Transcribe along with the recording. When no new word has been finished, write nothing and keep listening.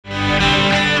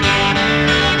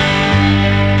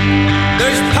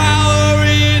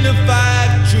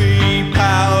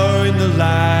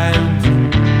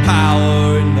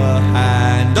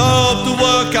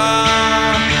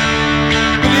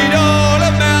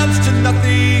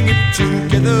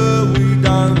together we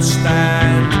don't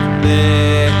stand.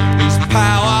 There is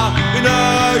power in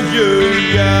our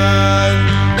union.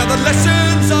 Now the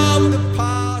lessons of the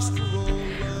past are all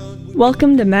learned.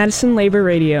 Welcome to Madison Labor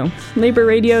Radio. Labor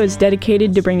Radio is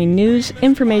dedicated to bringing news,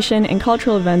 information, and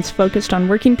cultural events focused on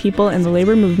working people in the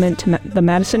labor movement to the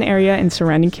Madison area and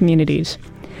surrounding communities.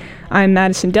 I'm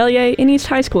Madison Delier, an East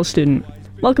High School student.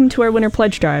 Welcome to our Winter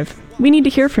Pledge Drive. We need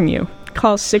to hear from you.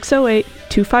 Call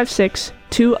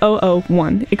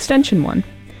 608-256-2001, extension 1.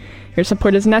 Your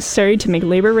support is necessary to make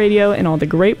Labor Radio and all the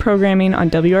great programming on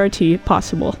WRT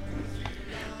possible.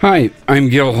 Hi, I'm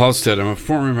Gil Halstead. I'm a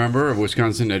former member of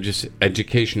Wisconsin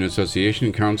Education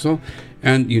Association Council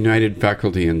and United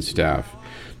Faculty and Staff.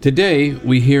 Today,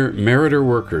 we hear Meritor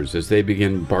workers as they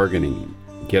begin bargaining,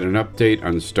 get an update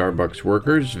on Starbucks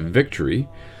workers' victory,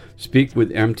 speak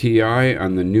with MTI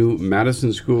on the new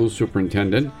Madison School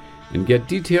superintendent, and get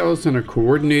details on a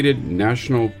coordinated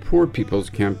National Poor People's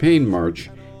Campaign March,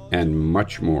 and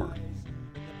much more.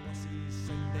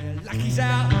 Lucky's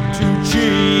out to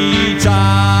cheat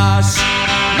us.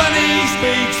 Money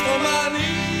speaks for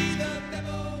money. The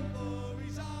devil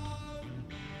worries on.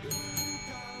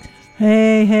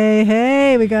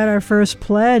 Hey, we got our first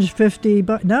pledge,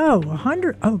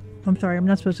 100. Oh, I'm sorry, I'm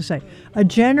not supposed to say. A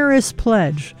generous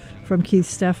pledge from Keith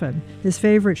Steffen. His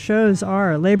favorite shows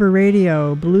are Labor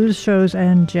Radio, blues shows,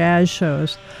 and jazz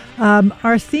shows.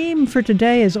 Our theme for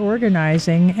today is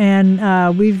organizing, and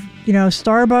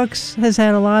Starbucks has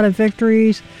had a lot of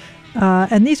victories,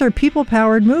 and these are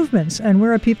people-powered movements, and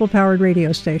we're a people-powered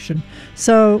radio station.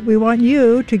 So we want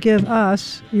you to give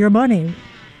us your money.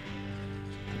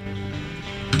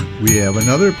 We have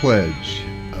another pledge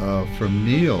from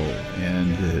Neil,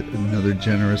 and another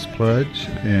generous pledge,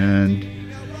 and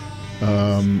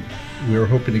we're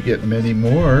hoping to get many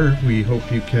more. We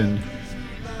hope you can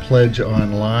pledge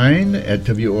online at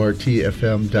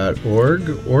WRTFM.org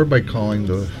or by calling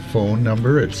the phone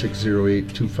number at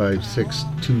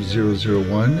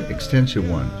 608-256-2001, extension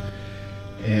 1.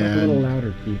 And a little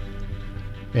louder, Keith.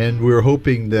 And we're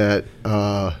hoping that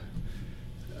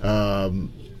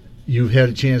you've had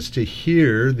a chance to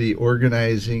hear the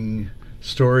organizing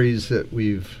stories that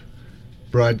we've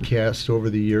broadcast over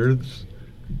the years.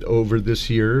 Over this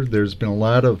year, there's been a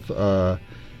lot of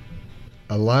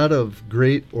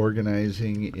great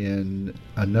organizing in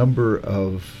a number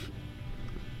of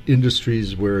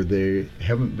industries where they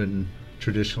haven't been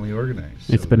traditionally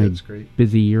organized. It's been a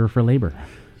busy year for labor.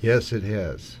 Yes, it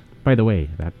has. By the way,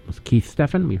 that was Keith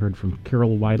Steffen. We heard from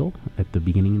Carol Weidel at the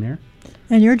beginning there.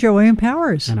 And you're Joanne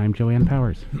Powers. And I'm Joanne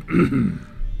Powers.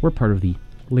 We're part of the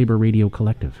Labor Radio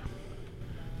Collective.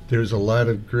 There's a lot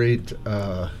of great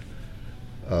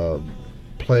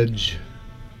pledge.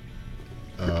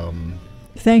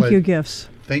 Thank you gifts.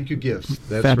 Thank you gifts.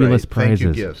 That's Fabulous right. prizes.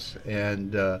 Thank you gifts.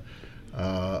 And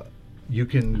you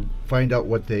can find out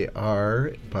what they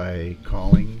are by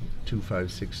calling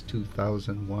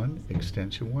 256-2001,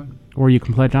 extension 1. Or you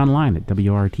can pledge online at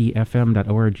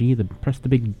WRTFM.org. Press the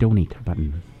big donate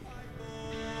button.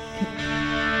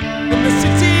 From the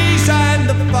cities and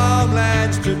the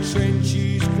farmlands to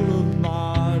trenches full of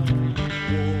mud.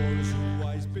 War's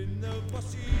always been the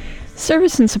bossy.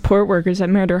 Service and support workers at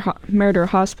Meritor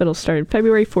Hospital started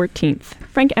February 14th.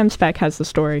 Frank Emspak has the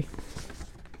story.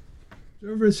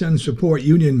 Service and support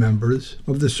union members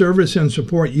of the Service and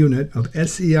Support Unit of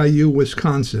SEIU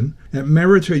Wisconsin at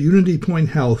Meritor Unity Point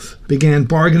Health began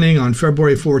bargaining on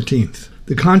February 14th.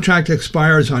 The contract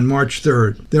expires on March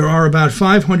 3rd. There are about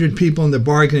 500 people in the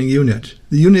bargaining unit.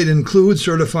 The unit includes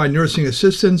certified nursing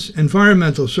assistants,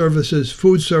 environmental services,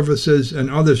 food services, and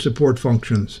other support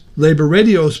functions. Labor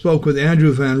Radio spoke with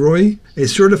Andrew Van Roy, a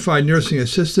certified nursing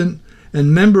assistant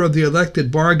and member of the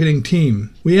elected bargaining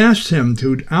team. We asked him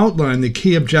to outline the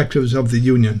key objectives of the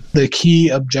union. The key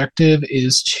objective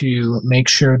is to make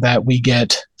sure that we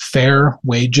get fair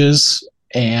wages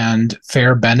and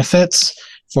fair benefits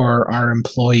for our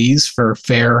employees for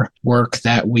fair work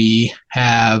that we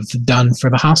have done for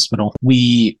the hospital.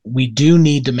 We do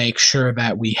need to make sure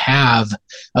that we have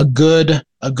a good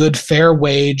fair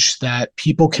wage that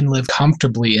people can live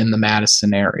comfortably in the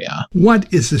Madison area.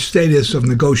 What is the status of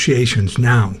negotiations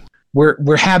now?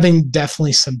 We're having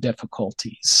definitely some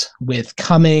difficulties with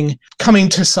coming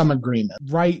to some agreement.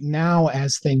 Right now,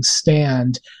 as things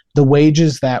stand, the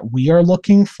wages that we are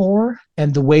looking for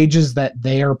and the wages that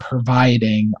they are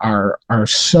providing are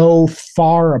so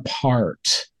far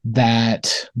apart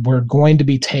that we're going to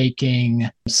be taking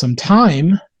some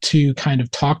time to kind of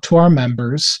talk to our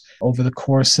members over the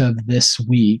course of this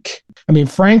week. I mean,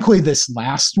 frankly, this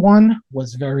last one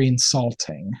was very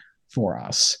insulting for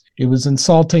us. It was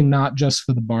insulting not just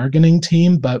for the bargaining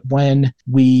team, but when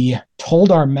we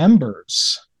told our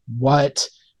members what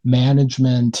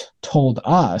management told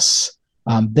us,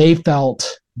 they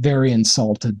felt very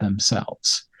insulted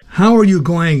themselves. How are you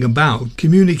going about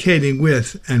communicating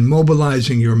with and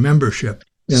mobilizing your membership?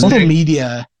 Social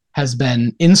media has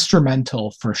been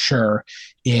instrumental for sure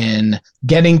in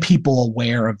getting people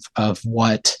aware of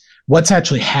what's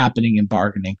actually happening in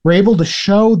bargaining. We're able to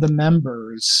show the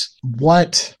members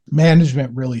what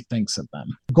management really thinks of them.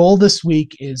 The goal this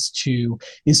week is to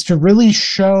really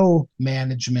show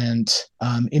management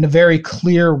in a very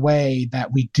clear way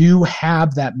that we do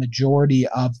have that majority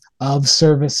of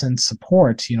service and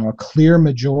support, a clear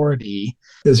majority.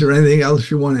 Is there anything else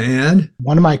you want to add?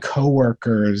 One of my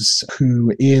coworkers,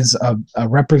 who is a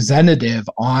representative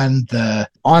on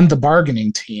the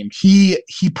bargaining team, he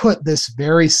put this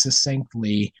very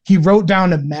succinctly. He wrote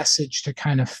down a message to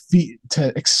kind of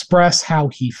to express how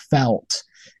he felt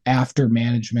after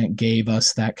management gave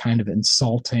us that kind of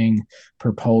insulting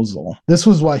proposal. This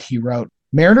was what he wrote.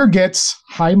 Meritor gets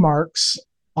high marks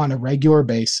on a regular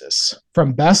basis.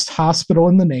 From Best Hospital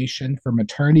in the Nation for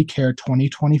Maternity Care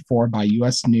 2024 by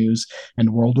U.S. News and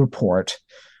World Report,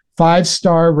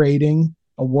 5-star rating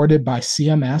awarded by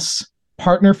CMS,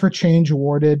 Partner for Change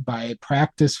awarded by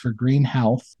Practice for Green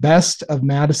Health, Best of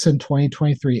Madison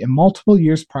 2023, and multiple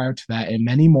years prior to that, and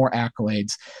many more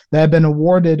accolades that have been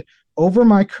awarded over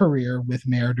my career with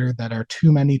Meritor that are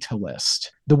too many to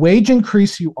list. The wage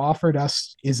increase you offered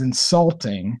us is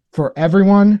insulting for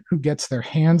everyone who gets their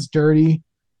hands dirty,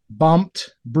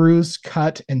 bumped, bruised,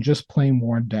 cut, and just plain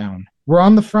worn down. We're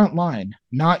on the front line,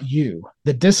 not you.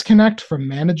 The disconnect from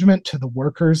management to the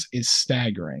workers is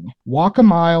staggering. Walk a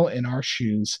mile in our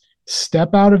shoes.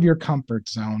 Step out of your comfort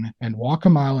zone and walk a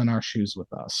mile in our shoes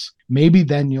with us. Maybe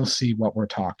then you'll see what we're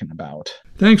talking about.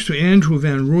 Thanks to Andrew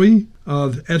Van Rooy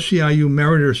of SEIU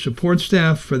Meritor support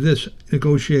staff for this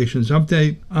negotiations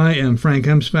update. I am Frank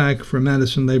Emsbach for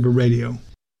Madison Labor Radio.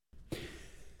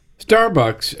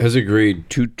 Starbucks has agreed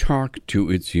to talk to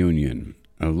its union.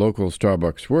 A local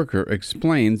Starbucks worker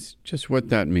explains just what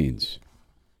that means.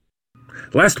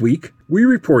 Last week, we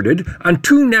reported on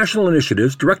 2 national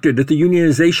initiatives directed at the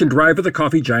unionization drive of the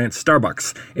coffee giant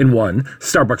Starbucks. In one,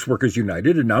 Starbucks Workers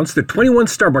United announced that 21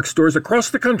 Starbucks stores across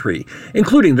the country,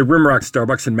 including the Rimrock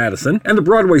Starbucks in Madison and the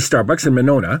Broadway Starbucks in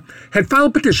Monona, had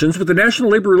filed petitions with the National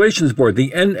Labor Relations Board,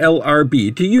 the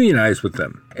NLRB, to unionize with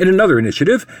them. In another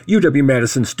initiative,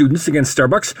 UW-Madison students against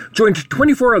Starbucks joined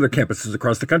 24 other campuses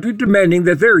across the country demanding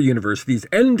that their universities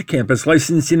end campus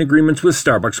licensing agreements with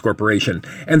Starbucks Corporation.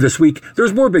 And this week,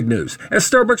 there's more big news, as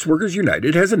Starbucks Workers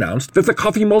United has announced that the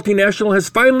coffee multinational has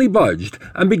finally budged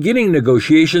on beginning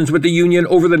negotiations with the union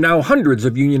over the now hundreds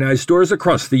of unionized stores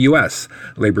across the U.S.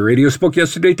 Labor Radio spoke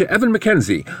yesterday to Evan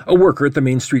McKenzie, a worker at the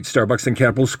Main Street Starbucks in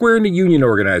Capitol Square and a union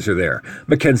organizer there.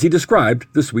 McKenzie described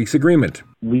this week's agreement.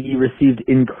 We received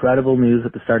incredible news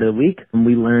at the start of the week, and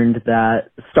we learned that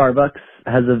Starbucks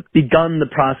has begun the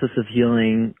process of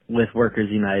healing with Workers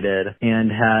United and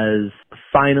has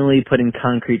finally put in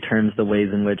concrete terms the ways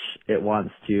in which it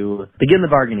wants to begin the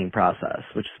bargaining process,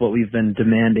 which is what we've been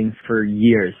demanding for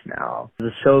years now. As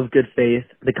a show of good faith,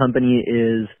 the company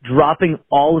is dropping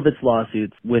all of its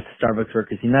lawsuits with Starbucks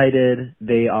Workers United.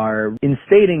 They are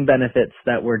instating benefits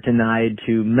that were denied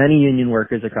to many union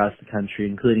workers across the country,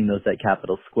 including those at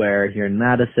Capitol Square here in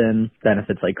Madison,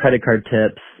 benefits like credit card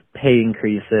tips, pay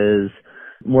increases,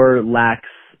 more lax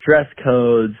dress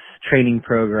codes, training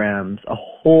programs, a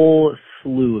whole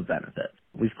slew of benefits.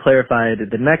 We've clarified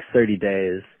the next 30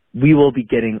 days, we will be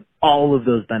getting all of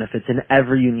those benefits in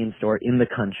every union store in the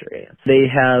country. They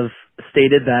have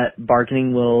stated that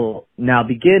bargaining will now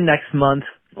begin next month,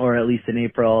 or at least in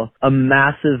April. A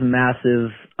massive,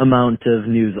 massive amount of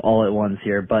news all at once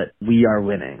here, but we are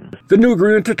winning. The new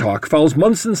agreement to talk follows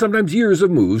months and sometimes years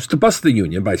of moves to bust the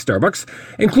union by Starbucks,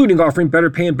 including offering better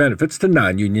pay and benefits to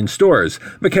non-union stores.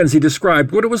 McKenzie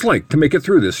described what it was like to make it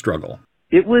through this struggle.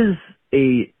 It was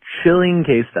a chilling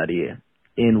case study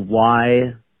in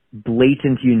why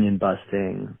blatant union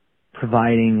busting,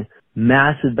 providing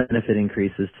massive benefit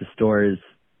increases to stores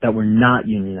that were not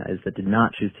unionized, that did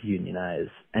not choose to unionize,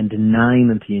 and denying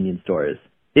them to union stores.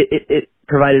 It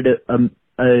provided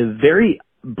a very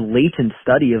blatant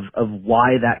study of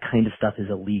why that kind of stuff is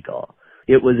illegal.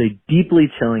 It was a deeply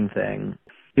chilling thing.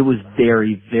 It was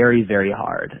very, very, very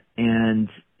hard. And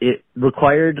it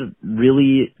required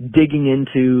really digging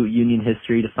into union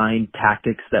history to find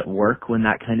tactics that work when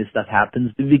that kind of stuff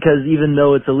happens. Because even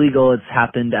though it's illegal, it's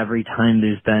happened every time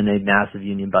there's been a massive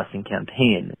union busting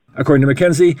campaign. According to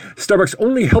McKenzie, Starbucks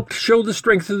only helped show the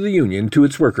strength of the union to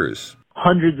its workers.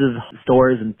 hundreds of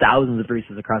stores and thousands of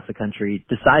baristas across the country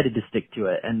decided to stick to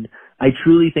it. And I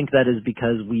truly think that is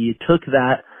because we took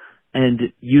that and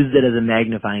used it as a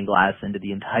magnifying glass into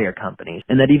the entire company.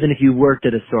 And that even if you worked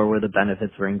at a store where the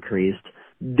benefits were increased,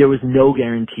 there was no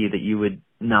guarantee that you would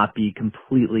not be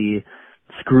completely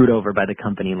screwed over by the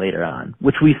company later on,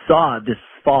 which we saw this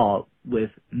fall with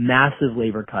massive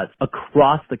labor cuts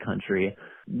across the country,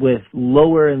 with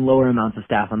lower and lower amounts of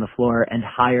staff on the floor and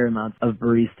higher amounts of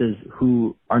baristas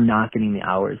who are not getting the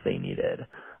hours they needed.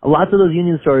 Lots of those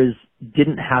union stores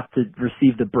didn't have to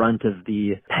receive the brunt of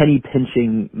the penny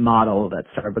pinching model that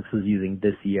Starbucks was using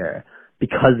this year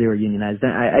because they were unionized.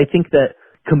 And I think that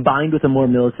combined with a more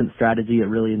militant strategy, it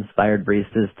really inspired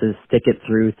baristas to stick it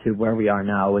through to where we are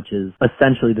now, which is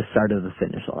essentially the start of the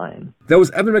finish line. That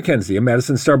was Evan McKenzie, a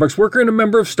Madison Starbucks worker and a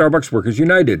member of Starbucks Workers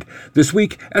United. This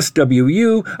week,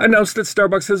 SWU announced that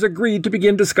Starbucks has agreed to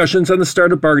begin discussions on the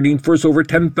start of bargaining for its over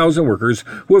 10,000 workers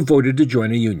who have voted to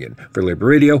join a union. For Labor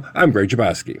Radio, I'm Greg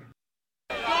Jaboski.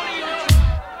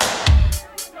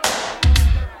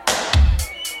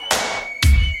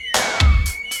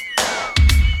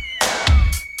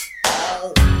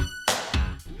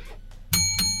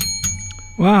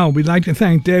 Wow, we'd like to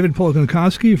thank David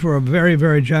Polkonkowski for a very,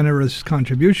 very generous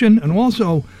contribution, and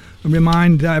also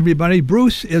remind everybody,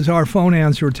 Bruce is our phone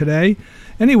answerer today.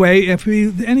 Anyway, if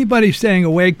anybody staying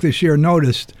awake this year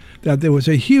noticed that there was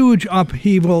a huge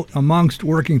upheaval amongst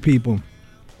working people.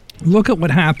 Look at what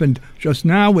happened just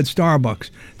now with Starbucks.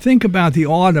 Think about the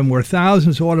autumn where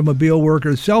thousands of automobile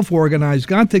workers self-organized,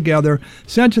 got together,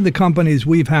 said to the companies,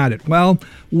 we've had it. Well,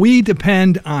 we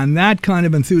depend on that kind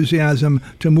of enthusiasm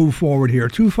to move forward here.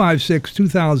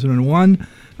 256-2001,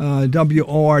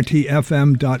 WORTFM.org.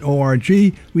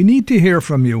 We need to hear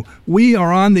from you. We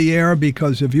are on the air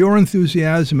because of your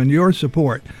enthusiasm and your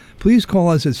support. Please call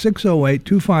us at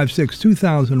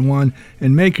 608-256-2001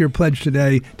 and make your pledge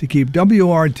today to keep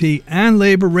WRT and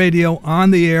Labor Radio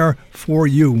on the air for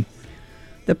you.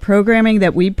 The programming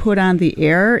that we put on the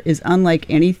air is unlike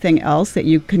anything else that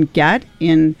you can get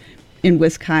in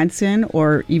Wisconsin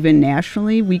or even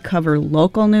nationally. We cover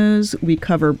local news. We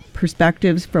cover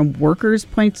perspectives from workers'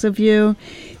 points of view,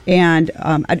 and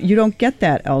you don't get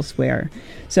that elsewhere.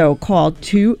 So call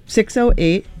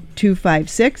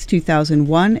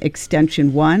 608-256-2001,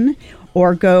 extension 1,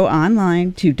 or go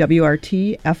online to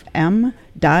WRTFM.org.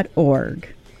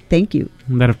 Thank you.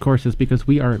 And that, of course, is because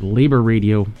we are Labor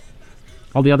Radio.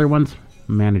 All the other ones,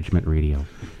 Management Radio.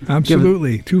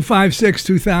 Absolutely.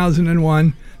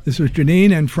 256-2001. This is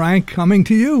Janine and Frank coming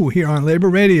to you here on Labor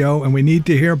Radio, and we need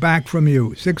to hear back from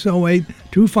you.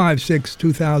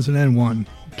 608-256-2001.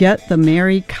 Get the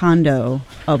Mary Kondo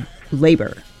of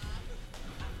labor.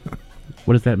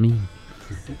 What does that mean?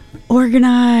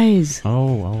 Organize.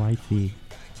 Oh, I see.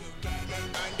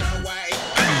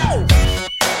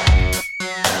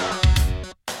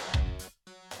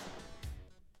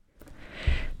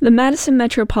 The Madison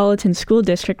Metropolitan School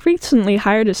District recently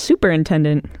hired a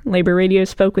superintendent. Labor Radio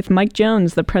spoke with Mike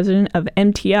Jones, the president of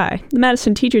MTI, the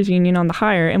Madison Teachers Union, on the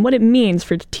hire and what it means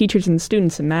for teachers and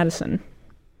students in Madison.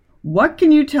 What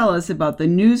can you tell us about the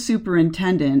new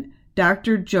superintendent,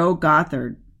 Dr. Joe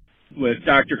Gothard? With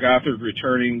Dr. Gothard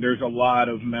returning, there's a lot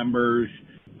of members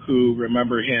who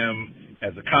remember him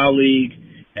as a colleague,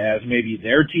 as maybe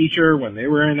their teacher when they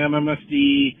were in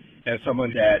MMSD, as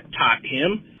someone that taught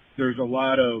him. There's a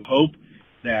lot of hope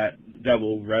that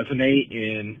will resonate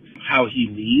in how he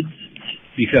leads,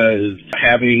 because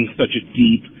having such a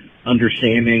deep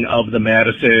understanding of the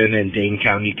Madison and Dane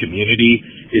County community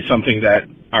is something that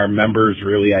our members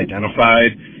really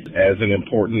identified as an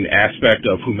important aspect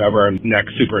of whomever our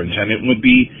next superintendent would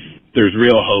be. There's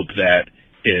real hope that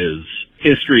his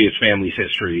history, his family's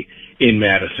history in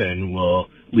Madison will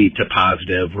lead to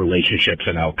positive relationships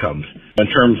and outcomes. In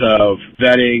terms of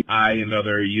vetting, I and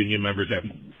other union members have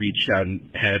reached out and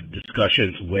had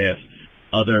discussions with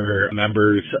other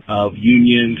members of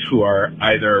unions who are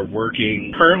either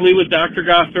working currently with Dr.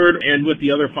 Gothard and with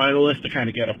the other finalists to kind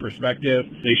of get a perspective.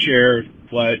 They shared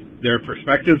what their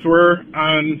perspectives were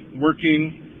on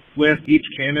working with each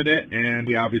candidate, and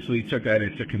we obviously took that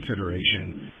into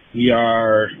consideration. We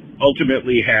are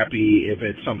ultimately happy if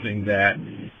it's something that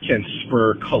can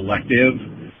spur collective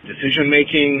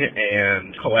decision-making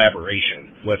and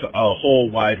collaboration with a whole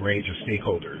wide range of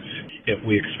stakeholders. If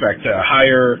we expect to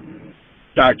hire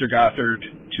Dr. Gothard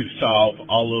to solve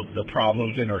all of the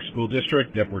problems in our school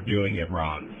district, that we're doing it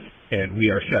wrong, and we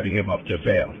are setting him up to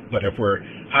fail. But if we're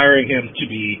hiring him to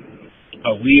be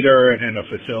a leader and a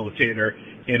facilitator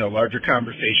in a larger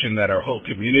conversation that our whole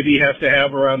community has to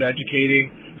have around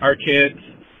educating our kids,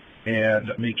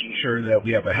 and making sure that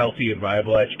we have a healthy and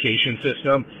viable education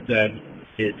system, then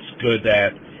it's good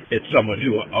that it's someone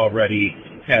who already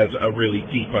has a really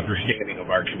deep understanding of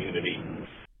our community.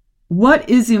 What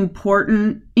is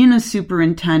important in a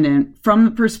superintendent from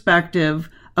the perspective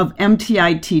of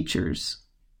MTI teachers?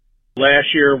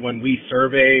 Last year, when we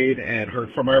surveyed and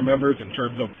heard from our members in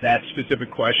terms of that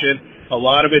specific question, a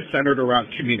lot of it centered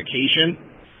around communication,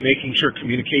 making sure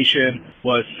communication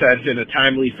was sent in a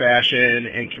timely fashion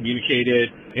and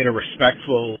communicated in a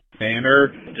respectful manner.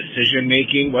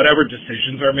 Decision-making, whatever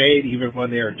decisions are made, even when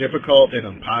they are difficult and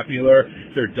unpopular,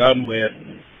 they're done with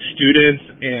students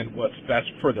and what's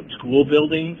best for the school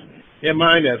buildings in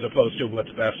mind, as opposed to what's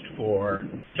best for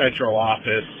central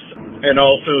office, and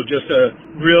also just a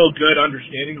real good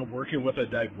understanding of working with a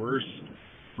diverse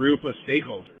group of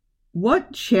stakeholders.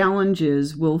 What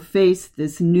challenges will face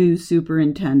this new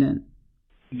superintendent?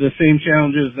 The same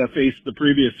challenges that faced the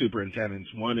previous superintendents.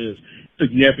 One is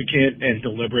significant and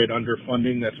deliberate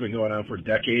underfunding that's been going on for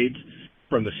decades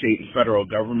from the state and federal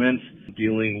governments,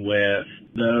 dealing with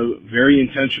the very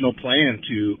intentional plan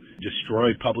to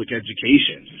destroy public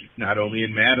education, not only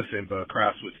in Madison, but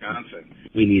across Wisconsin.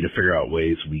 We need to figure out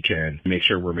ways we can make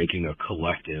sure we're making a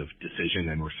collective decision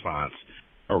and response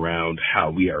around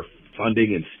how we are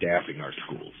funding and staffing our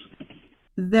schools.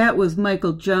 That was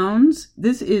Michael Jones.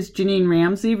 This is Janine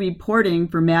Ramsey reporting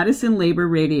for Madison Labor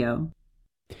Radio.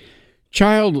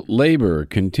 Child labor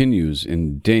continues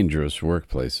in dangerous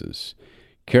workplaces.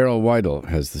 Carol Weidel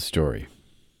has the story.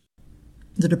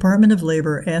 The Department of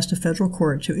Labor asked a federal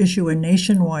court to issue a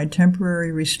nationwide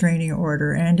temporary restraining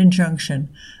order and injunction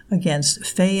against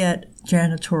Fayette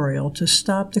Janitorial to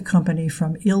stop the company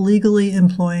from illegally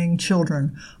employing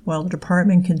children while the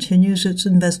department continues its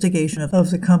investigation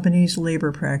of the company's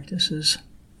labor practices.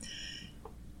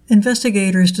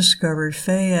 Investigators discovered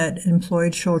Fayette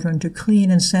employed children to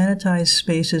clean and sanitize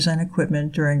spaces and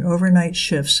equipment during overnight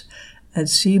shifts at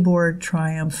Seaboard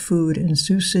Triumph Food in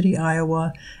Sioux City,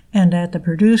 Iowa, and at the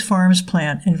Purdue Farms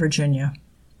plant in Virginia.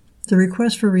 The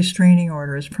request for restraining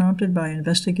order is prompted by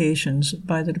investigations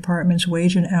by the department's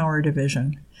Wage and Hour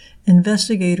Division.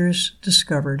 Investigators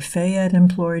discovered Fayette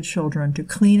employed children to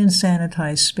clean and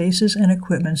sanitize spaces and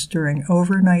equipment during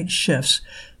overnight shifts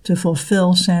to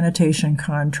fulfill sanitation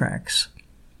contracts.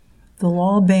 The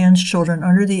law bans children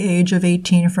under the age of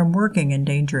 18 from working in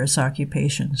dangerous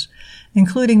occupations,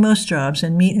 including most jobs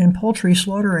in meat and poultry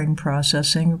slaughtering,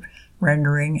 processing,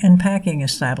 rendering, and packing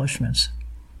establishments.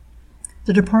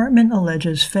 The department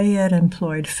alleges Fayette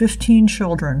employed 15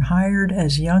 children hired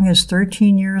as young as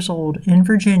 13 years old in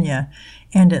Virginia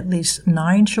and at least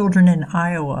 9 children in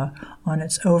Iowa on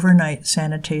its overnight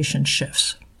sanitation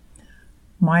shifts.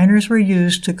 Minors were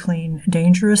used to clean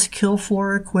dangerous kill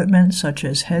floor equipment such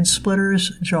as head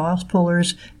splitters, jaw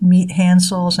pullers, meat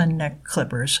handsaws, and neck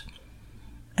clippers.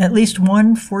 At least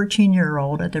one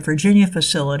 14-year-old at the Virginia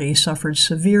facility suffered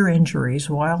severe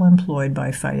injuries while employed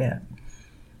by Fayette.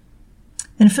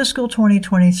 In fiscal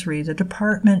 2023, the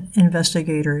department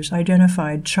investigators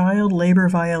identified child labor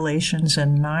violations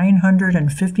in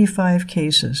 955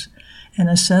 cases and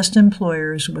assessed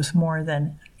employers with more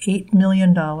than $8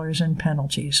 million in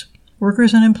penalties.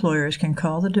 Workers and employers can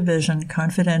call the division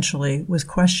confidentially with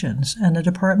questions, and the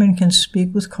department can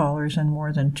speak with callers in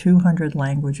more than 200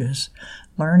 languages.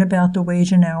 Learn about the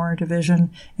Wage and Hour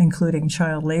Division, including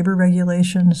child labor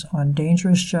regulations on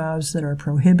dangerous jobs that are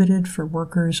prohibited for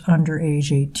workers under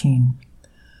age 18.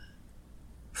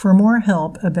 For more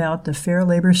help about the Fair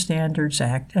Labor Standards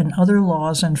Act and other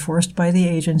laws enforced by the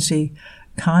agency,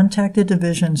 contact the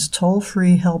division's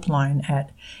toll-free helpline at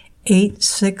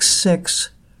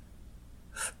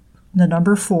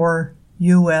 866-4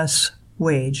 U.S.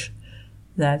 WAGE.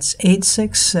 That's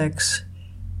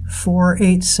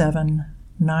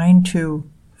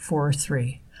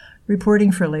 866-487-9243.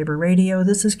 Reporting for Labor Radio,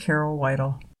 this is Carol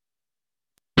Weidel.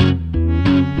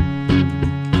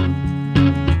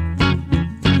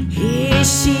 He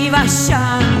Shiva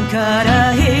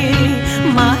Shankara, He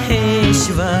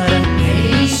Maheshwara,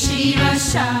 He Shiva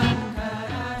Shankara.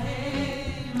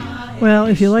 Well,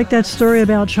 if you like that story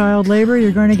about child labor,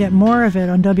 you're going to get more of it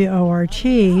on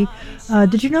WORT.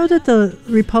 Did you know that the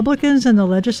Republicans in the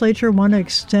legislature want to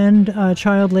extend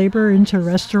child labor into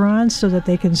restaurants so that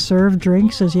they can serve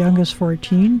drinks as young as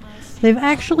 14? They've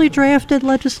actually drafted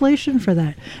legislation for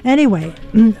that. Anyway,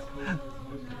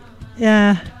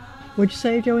 what'd you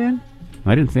say, Joanne?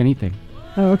 I didn't say anything.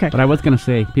 Oh, okay. But I was going to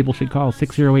say people should call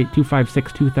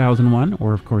 608-256-2001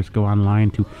 or, of course, go online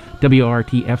to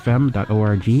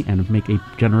WRTFM.org and make a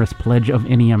generous pledge of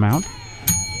any amount.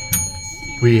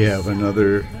 We have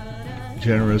another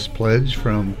generous pledge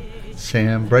from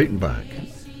Sam Breitenbach.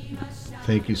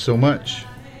 Thank you so much.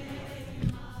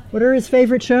 What are his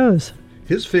favorite shows?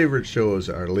 His favorite shows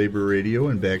are Labor Radio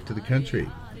and Back to the Country.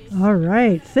 All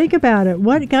right. Think about it.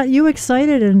 What got you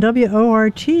excited in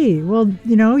WORT? Well,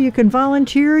 you can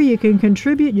volunteer, you can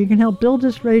contribute, you can help build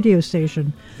this radio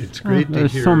station. It's great to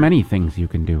There's hear. so many things you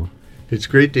can do. It's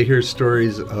great to hear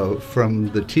stories from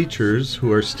the teachers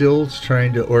who are still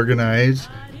trying to organize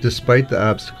despite the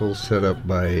obstacles set up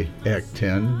by Act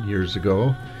 10 years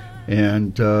ago.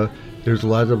 And there's a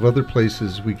lot of other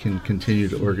places we can continue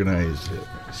to organize.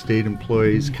 State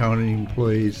employees, county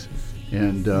employees,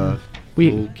 and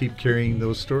we'll keep carrying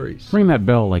those stories. Ring that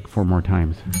bell like 4 more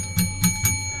times.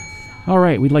 All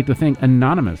right, we'd like to thank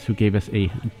Anonymous, who gave us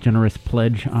a generous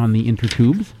pledge on the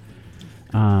Intertubes.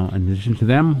 In addition to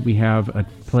them, we have a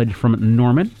pledge from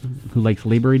Norman, who likes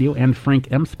Labor Radio, and Frank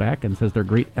Emspack, and says they're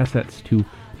great assets to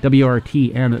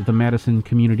WRT and the Madison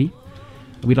community.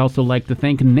 We'd also like to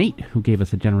thank Nate, who gave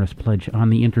us a generous pledge on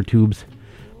the Intertubes.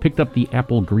 Picked up the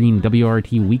Apple Green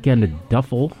WRT Weekend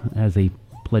Duffel as a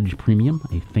pledge premium,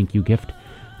 a thank you gift.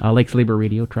 Likes Labor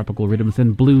Radio, Tropical Rhythms,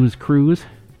 and Blues Cruise.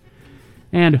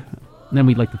 And then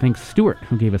we'd like to thank Stuart,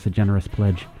 who gave us a generous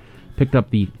pledge. Picked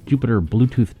up the Jupiter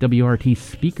Bluetooth WRT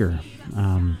speaker.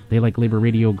 They like Labor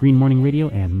Radio, Green Morning Radio,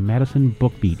 and Madison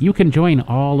Bookbeat. You can join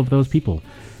all of those people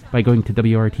by going to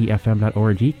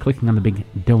WRTFM.org, clicking on the big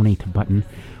donate button.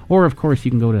 Or, of course,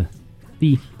 you can go to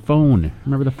the phone.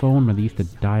 Remember the phone where they used to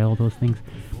dial those things?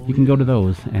 You can go to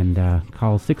those and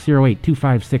call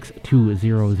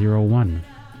 608-256-2001.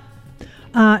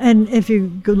 And if you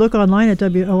go look online at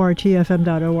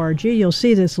WORTFM.org, you'll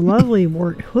see this lovely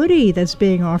hoodie that's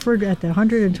being offered at the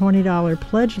 $120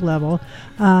 pledge level.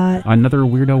 Another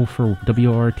weirdo for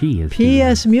WORT is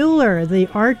P.S. Mueller, the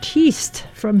artiste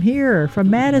from here, from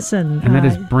Madison. And that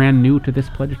is brand new to this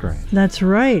pledge drive. That's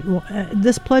right. Well,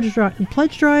 this pledge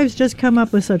drives just come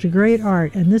up with such great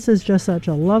art, and this is just such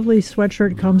a lovely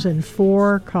sweatshirt. It comes in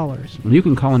 4 colors. You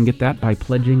can call and get that by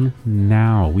pledging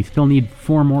now. We still need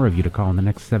 4 more of you to call in the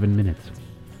next 7 minutes.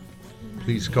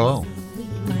 Please call.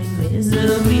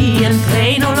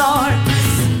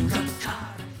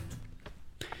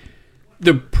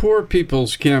 The Poor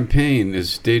People's Campaign is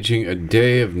staging a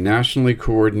day of nationally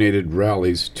coordinated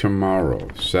rallies tomorrow,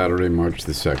 Saturday, March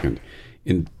the 2nd,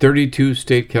 in 32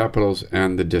 state capitals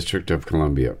and the District of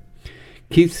Columbia.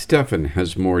 Keith Steffen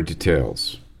has more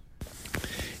details.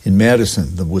 In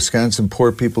Madison, the Wisconsin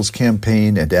Poor People's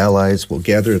Campaign and allies will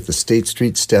gather at the State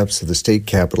Street steps of the state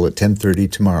capitol at 10:30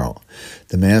 tomorrow.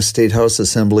 The Mass State House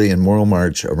Assembly and Moral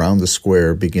March around the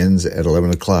square begins at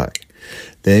 11 o'clock.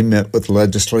 They met with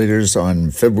legislators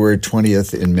on February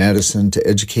 20th in Madison to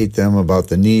educate them about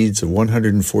the needs of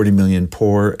 140 million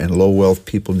poor and low-wealth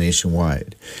people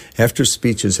nationwide. After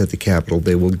speeches at the Capitol,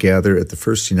 they will gather at the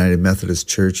First United Methodist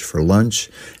Church for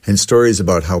lunch and stories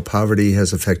about how poverty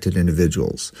has affected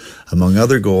individuals. Among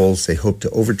other goals, they hope to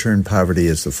overturn poverty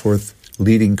as the 4th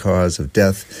leading cause of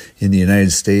death in the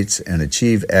United States and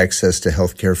achieve access to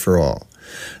health care for all.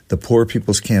 The Poor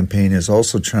People's Campaign is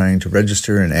also trying to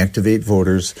register and activate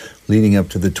voters leading up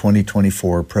to the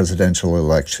 2024 presidential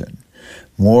election.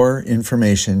 More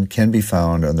information can be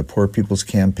found on the Poor People's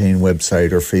Campaign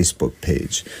website or Facebook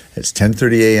page. It's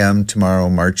 10:30 a.m. tomorrow,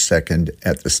 March 2nd,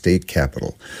 at the state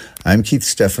capitol. I'm Keith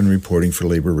Steffen reporting for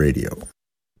Labor Radio.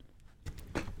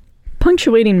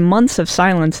 Punctuating months of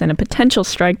silence and a potential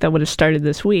strike that would have started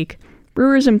this week,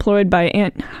 brewers employed by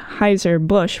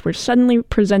Anheuser-Busch were suddenly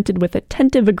presented with a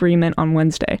tentative agreement on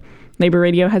Wednesday. Labor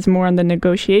Radio has more on the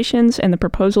negotiations and the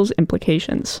proposal's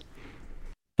implications.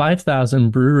 5,000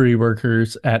 brewery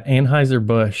workers at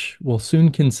Anheuser-Busch will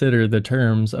soon consider the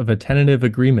terms of a tentative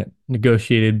agreement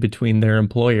negotiated between their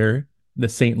employer, the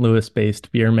St. Louis-based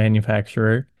beer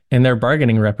manufacturer, and their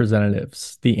bargaining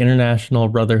representatives, the International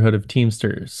Brotherhood of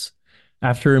Teamsters,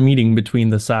 after a meeting between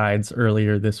the sides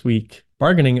earlier this week.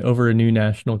 Bargaining over a new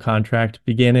national contract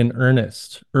began in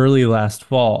earnest early last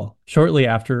fall, shortly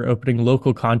after opening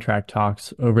local contract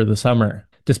talks over the summer.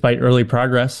 Despite early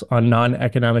progress on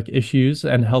non-economic issues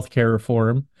and healthcare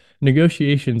reform,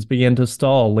 negotiations began to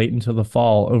stall late into the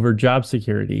fall over job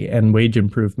security and wage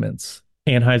improvements.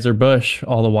 Anheuser-Busch,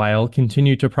 all the while,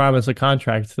 continued to promise a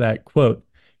contract that, quote,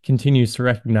 continues to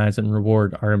recognize and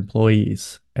reward our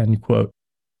employees, end quote.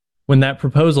 When that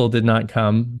proposal did not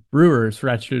come, brewers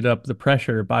ratcheted up the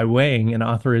pressure by weighing an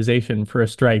authorization for a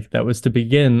strike that was to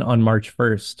begin on March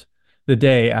 1st, the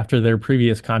day after their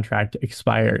previous contract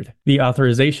expired. The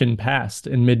authorization passed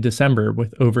in mid-December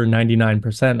with over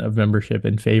 99% of membership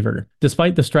in favor.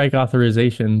 Despite the strike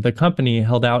authorization, the company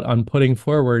held out on putting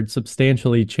forward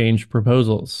substantially changed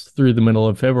proposals through the middle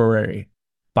of February.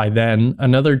 By then,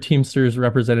 another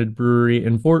Teamsters-represented brewery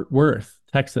in Fort Worth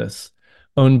Texas,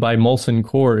 owned by Molson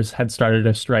Coors, had started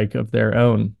a strike of their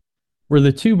own. Were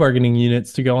the two bargaining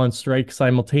units to go on strike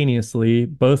simultaneously,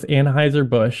 both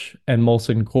Anheuser-Busch and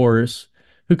Molson Coors,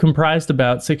 who comprised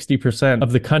about 60%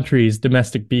 of the country's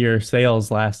domestic beer sales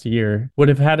last year, would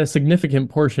have had a significant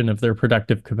portion of their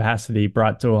productive capacity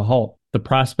brought to a halt. The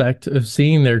prospect of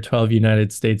seeing their 12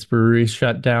 United States breweries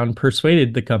shut down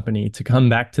persuaded the company to come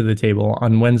back to the table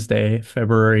on Wednesday,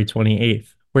 February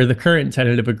 28th, where the current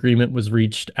tentative agreement was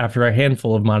reached after a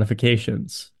handful of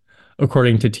modifications,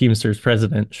 according to Teamsters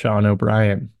president Sean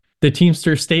O'Brien. The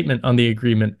Teamsters statement on the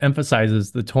agreement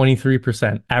emphasizes the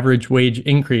 23% average wage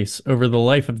increase over the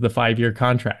life of the 5-year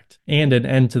contract and an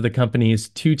end to the company's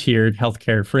two-tiered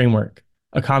healthcare framework,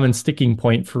 a common sticking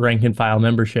point for rank-and-file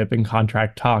membership in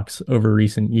contract talks over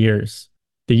recent years.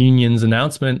 The union's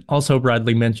announcement also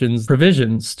broadly mentions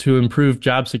provisions to improve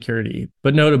job security,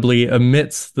 but notably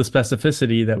omits the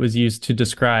specificity that was used to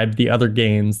describe the other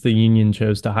gains the union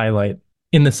chose to highlight.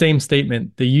 In the same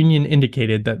statement, the union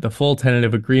indicated that the full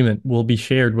tentative agreement will be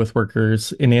shared with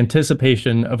workers in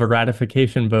anticipation of a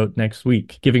ratification vote next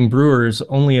week, giving brewers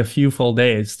only a few full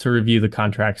days to review the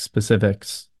contract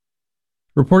specifics.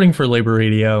 Reporting for Labor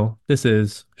Radio, this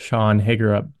is Sean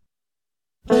Hagerup.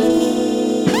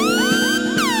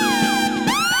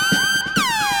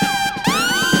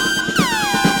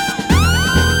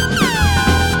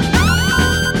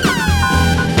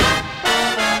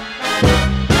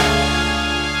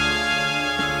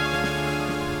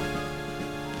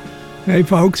 Hey,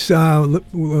 folks,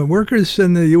 workers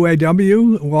in the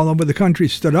UAW all over the country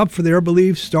stood up for their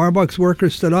beliefs. Starbucks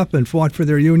workers stood up and fought for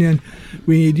their union.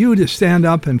 We need you to stand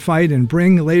up and fight and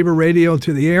bring Labor Radio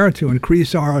to the air to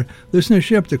increase our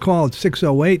listenership. To call at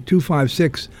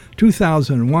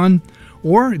 608-256-2001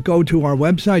 or go to our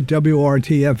website,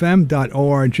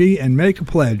 wrtfm.org, and make a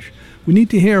pledge. We need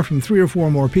to hear from 3 or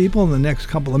 4 more people in the next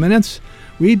couple of minutes.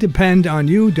 We depend on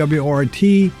you.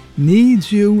 WRT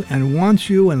needs you and wants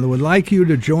you and would like you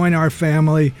to join our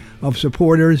family of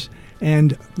supporters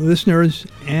and listeners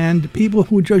and people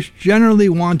who just generally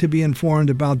want to be informed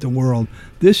about the world.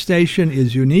 This station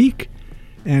is unique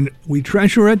and we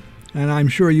treasure it, and I'm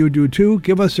sure you do too.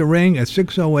 Give us a ring at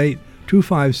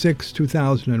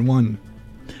 608-256-2001.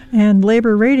 And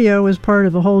Labor Radio is part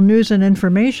of the whole news and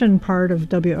information part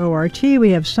of WORT. We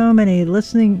have so many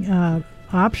listening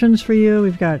options for you.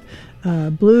 We've got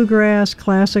bluegrass,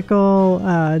 classical,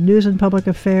 news and public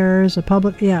affairs. A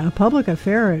public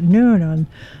affair at noon on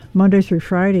Monday through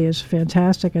Friday is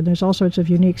fantastic, and there's all sorts of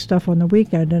unique stuff on the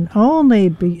weekend. And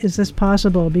only is this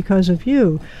possible because of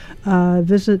you.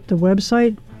 Visit the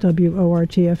website,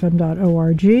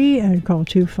 WORTFM.org, and call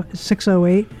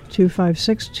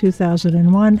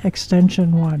 608-256-2001,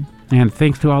 extension 1. And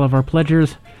thanks to all of our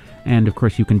pledgers. And, of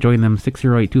course, you can join them,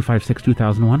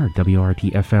 608-256-2001 or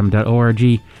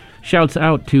WRTFM.org. Shouts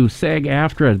out to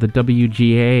SAG-AFTRA, the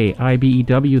WGA,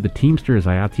 IBEW, the Teamsters,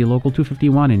 IATSE Local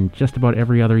 251, and just about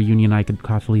every other union I could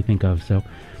possibly think of. So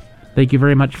thank you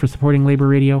very much for supporting Labor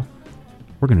Radio.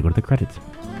 We're going to go to the credits.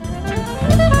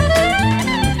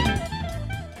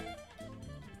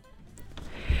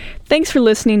 Thanks for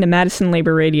listening to Madison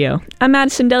Labor Radio. I'm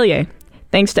Madison Delier.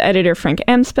 Thanks to editor Frank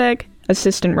Emspeg,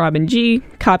 assistant Robin G.,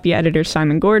 copy editor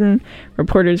Simon Gordon,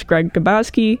 reporters Greg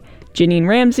Gabowski, Janine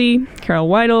Ramsey, Carol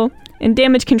Weidel, and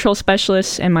damage control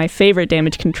specialists, and my favorite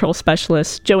damage control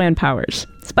specialist, Joanne Powers.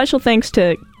 Special thanks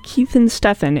to Keithan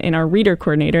Steffen, and our reader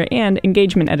coordinator and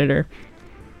engagement editor.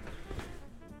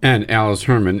 And Alice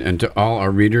Herman, and to all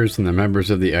our readers and the members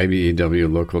of the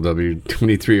IBEW Local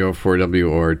W2304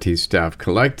 WORT Staff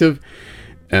Collective,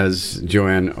 as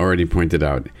Joanne already pointed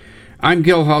out. I'm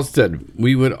Gil Halstead.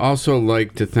 We would also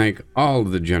like to thank all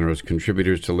of the generous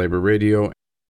contributors to Labor Radio